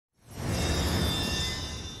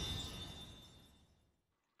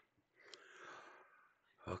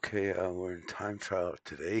Okay, we're in time trial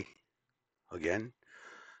today again.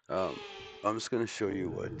 Um, I'm just going to show you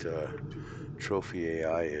what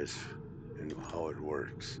Trophy.AI is and how it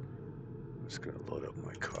works. I'm just going to load up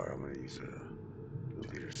my car. I'm going to use the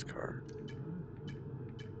leader's car.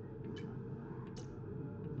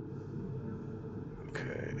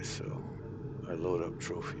 Okay, so I load up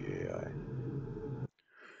Trophy.AI,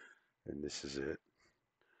 and this is it.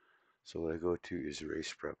 So what I go to is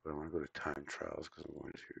race prep. I want to go to time trials because I'm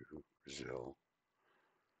going to Brazil.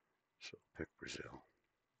 So pick Brazil.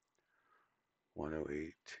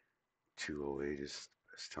 108, 208 is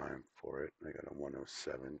the best time for it. I got a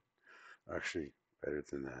 107. Actually, better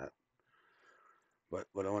than that. But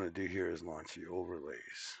what I want to do here is launch the overlays.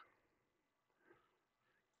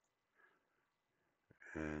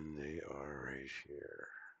 And they are right here.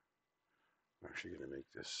 I'm actually going to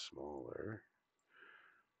make this smaller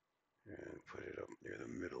and put it up near the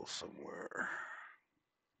middle somewhere.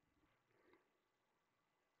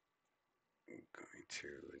 I'm going to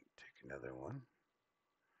take another one.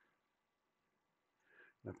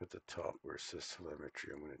 Up at the top where it says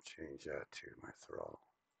telemetry, I'm going to change that to my throttle.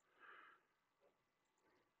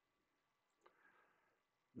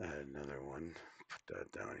 Add another one, put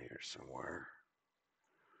that down here somewhere.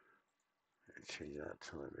 And change that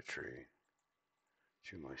telemetry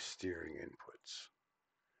to my steering inputs.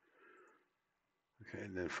 Okay,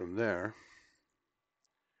 and then from there,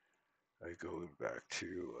 I go back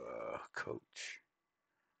to coach,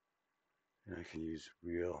 and I can use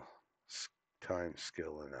real time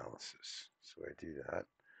skill analysis. So I do that,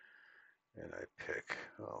 and I pick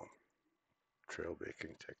trail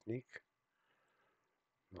baking technique.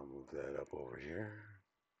 I'll move that up over here.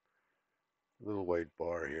 A little white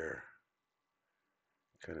bar here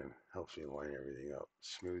kind of helps me line everything up.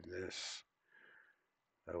 Smoothness,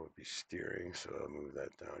 that would be steering, so I'll move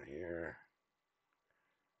that down here.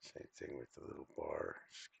 Same thing with the little bar,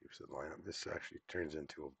 just keeps it lined up. This actually turns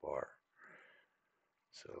into a bar.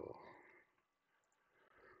 So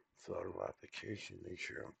throttle application, make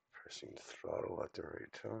sure I'm pressing the throttle at the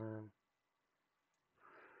right time.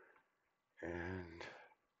 And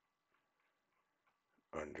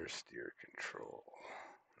understeer control.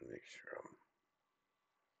 Make sure I'm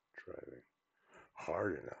driving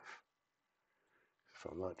hard enough.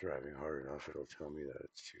 If I'm not driving hard enough, it'll tell me that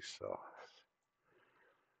it's too soft.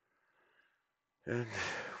 And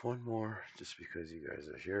one more, just because you guys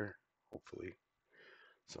are here, hopefully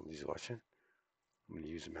somebody's watching. I'm going to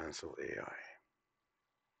use Mansell AI.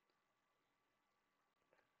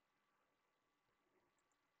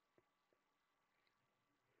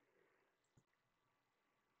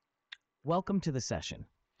 Welcome to the session.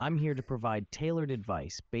 I'm here to provide tailored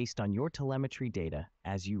advice based on your telemetry data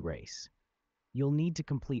as you race. You'll need to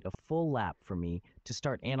complete a full lap for me to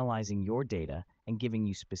start analyzing your data and giving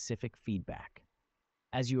you specific feedback.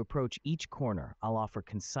 As you approach each corner, I'll offer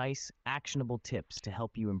concise, actionable tips to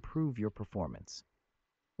help you improve your performance.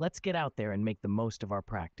 Let's get out there and make the most of our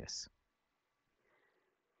practice.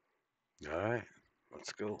 All right,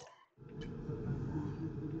 let's go.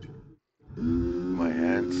 My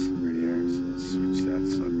hands right here, so let's switch that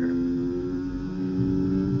sucker.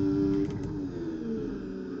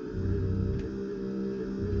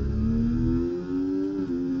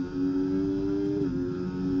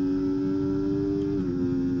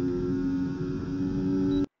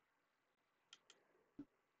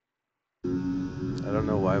 I don't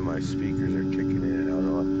know why my speakers are kicking in and out.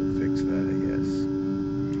 I'll have to fix that, I guess.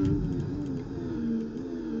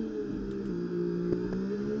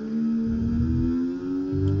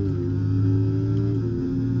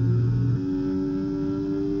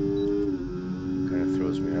 Kind of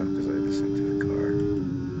throws me off because I listen to the car.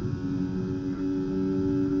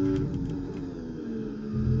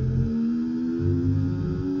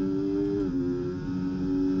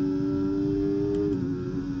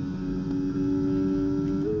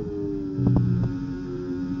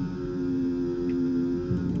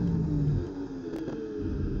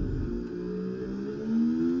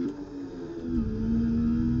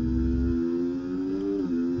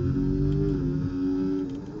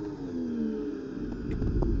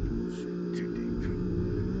 Too deep.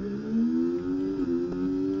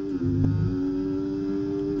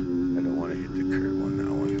 I don't want to hit the curb on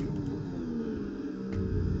that one.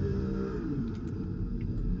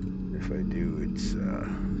 If I do, it's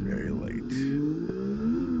very light.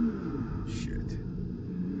 Shit.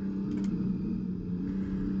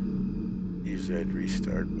 Usually I'd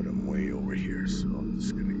restart, but I'm way over here, so I'm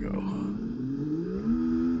just gonna go.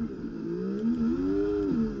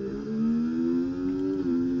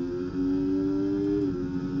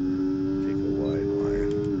 Take a wide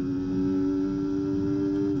line.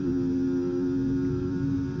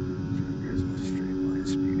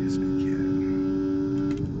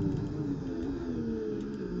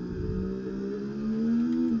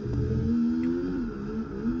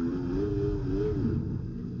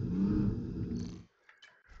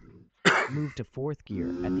 move to fourth gear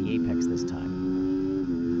at the apex this time.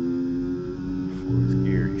 Fourth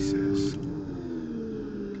gear, he says.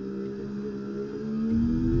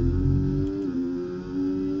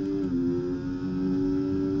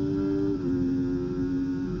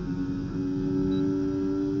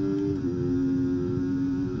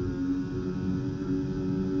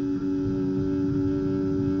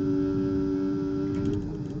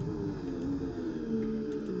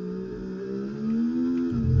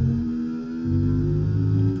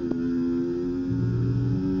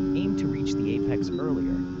 Aim to reach the apex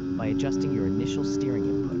earlier by adjusting your initial steering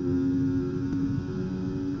input.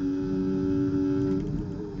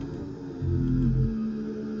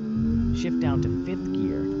 Shift down to fifth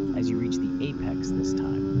gear as you reach the apex this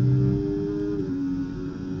time.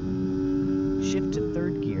 Shift to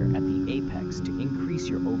third gear at the apex to increase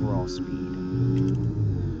your overall speed.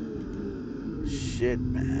 Shit,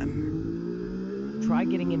 man. Try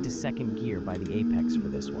getting into second gear by the apex for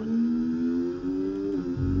this one.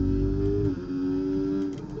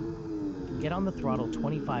 Get on the throttle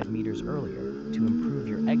 25 meters earlier to improve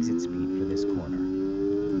your exit speed for this corner.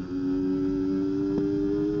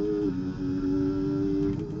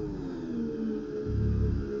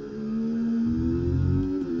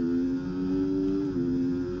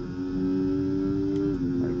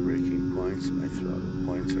 My braking points, my throttle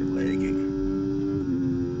points are lagging.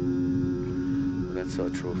 But that's how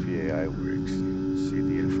Trophy.AI works. See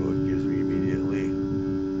the info it gives me immediately.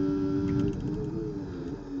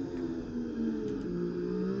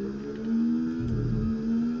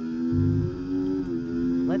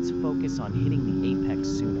 Let's focus on hitting the apex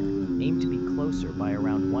sooner. Aim to be closer by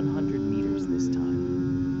around 100 meters this time.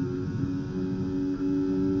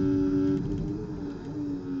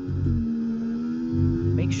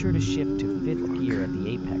 Make sure to shift to fifth gear at the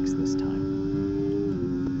apex this time.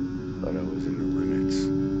 Thought I was in the limits.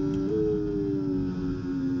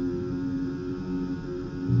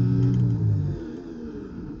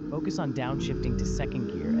 Focus on downshifting to second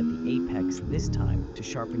gear at the apex this time to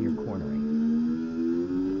sharpen your cornering.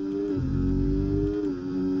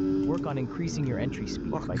 Work on increasing your entry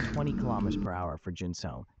speed by 20 kilometers per hour for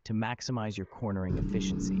Jinsao to maximize your cornering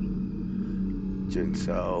efficiency.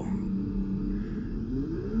 Jinsao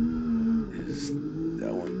is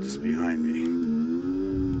that one just behind me.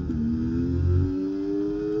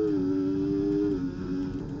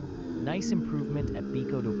 Nice improvement at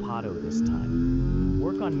Bico do Pato this time.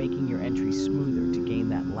 Work on making your entry smoother to gain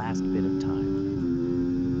that last bit of time.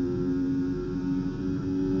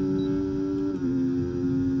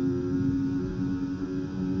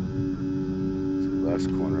 So last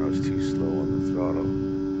corner I was too slow on the throttle.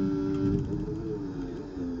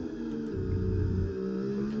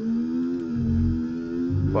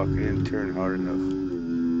 Fuck, I didn't turn hard enough.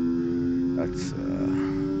 That's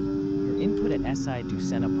Your input at SI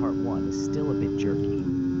Ducena Part 1 is still a bit jerky.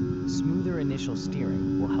 Smoother initial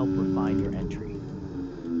steering will help refine your entry.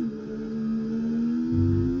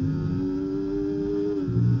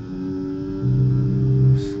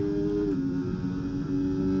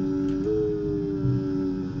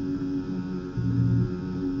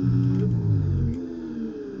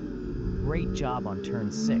 Great job on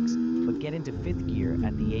turn 6, but get into 5th gear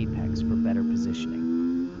at the apex for better positioning.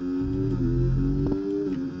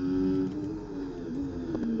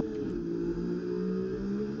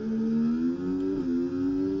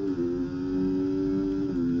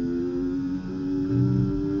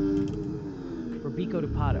 For Bico de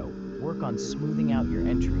Pato, work on smoothing out your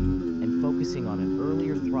entry and focusing on an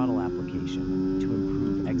earlier throttle application to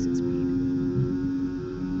improve exit speed.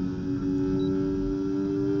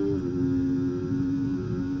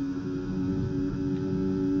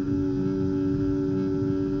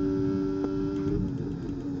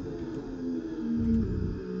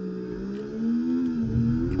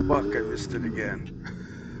 fuck, I missed it again.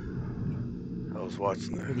 I was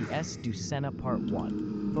watching For the the S Ducena Part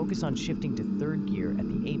 1, focus on shifting to 3rd gear at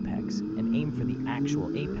the apex and aim for the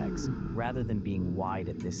actual apex rather than being wide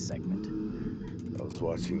at this segment. I was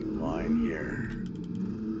watching the line here.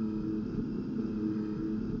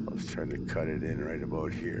 I was trying to cut it in right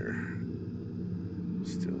about here.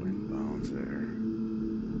 Still in bounds there.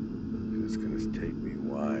 It's gonna take me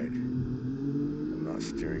wide. I'm not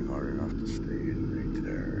steering hard enough to stay in right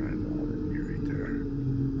there. I don't want to be right there.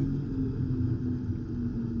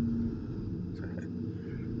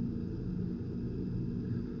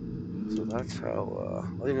 So that's how,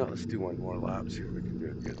 well, let's do one more lap, see if we can do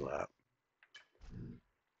a good lap.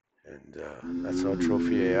 And that's how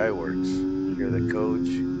Trophy.AI works. Hear the coach,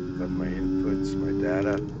 got my inputs, my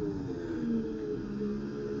data.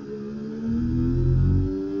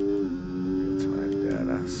 Real-time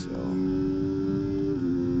data, so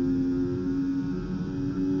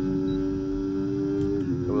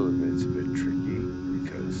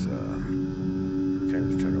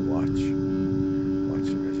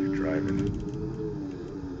Watch them as you're driving.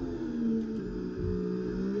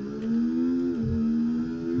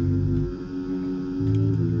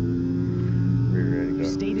 Rear end You got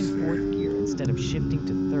stayed in loose there. fourth gear instead of shifting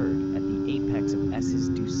to third at the apex of S's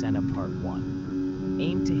Ducena Part 1.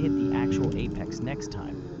 Aim to hit the actual apex next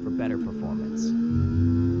time for better performance.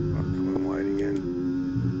 Oh, going wide again.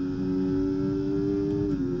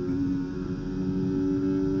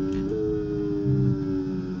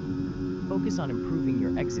 Focus on improving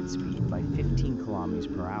your exit speed by 15 kilometers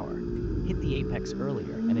per hour. Hit the apex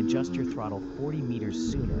earlier and adjust your throttle 40 meters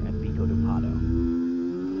sooner at Pico de Pato.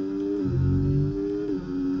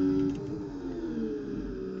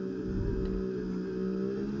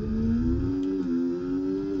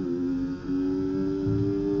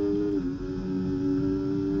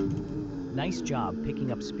 Nice job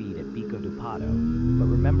picking up speed at Pico de Pato, but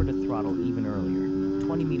remember to throttle even earlier,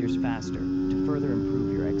 20 meters faster, to further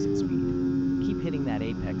improve your exit speed. Keep hitting that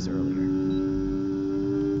apex earlier.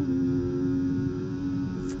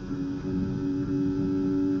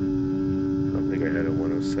 I don't think I had a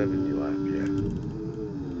 107 lap yet.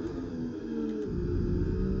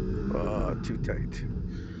 Too tight.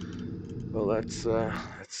 Well, that's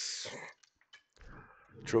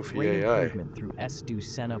Trophy Great AI. improvement through S-Do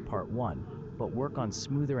Senna Part 1, but work on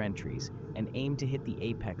smoother entries and aim to hit the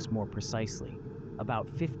apex more precisely, about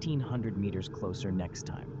 1,500 meters closer next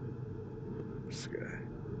time. This guy.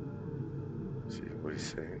 See what he's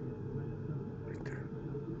saying right there.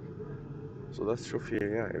 So that's Trophy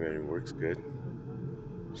AI. I mean, it works good.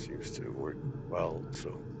 Seems to work well.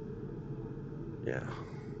 So yeah.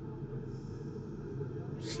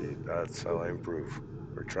 See, that's how I improve,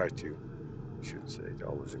 or try to. I shouldn't say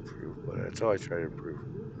always improve, but that's how I try to improve.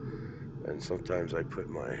 And sometimes I put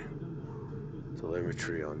my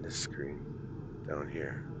telemetry on this screen down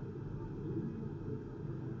here.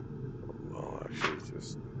 Well, actually,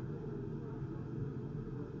 just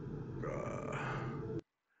uh,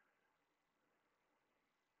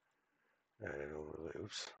 add an overlay.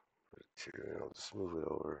 Oops, put it to. And I'll just move it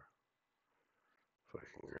over if I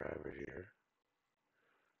can grab it here.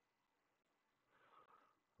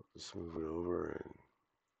 I'll just move it over and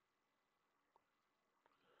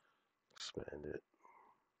expand it,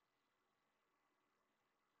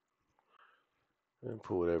 and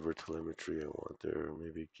put whatever telemetry I want there, or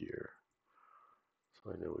maybe gear,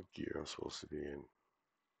 so I know what gear I'm supposed to be in.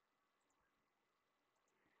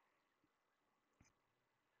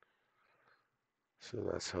 So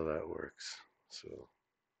that's how that works. So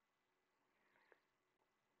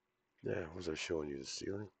yeah, was I showing you the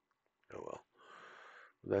ceiling? Oh well.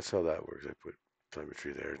 That's how that works. I put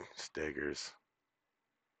telemetry there, staggers,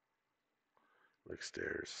 like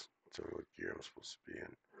stairs. Tell me what gear I'm supposed to be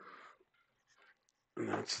in. And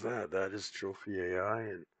that's that. That is Trophy AI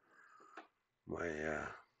and my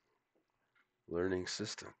learning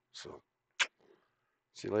system. So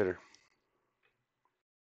see you later.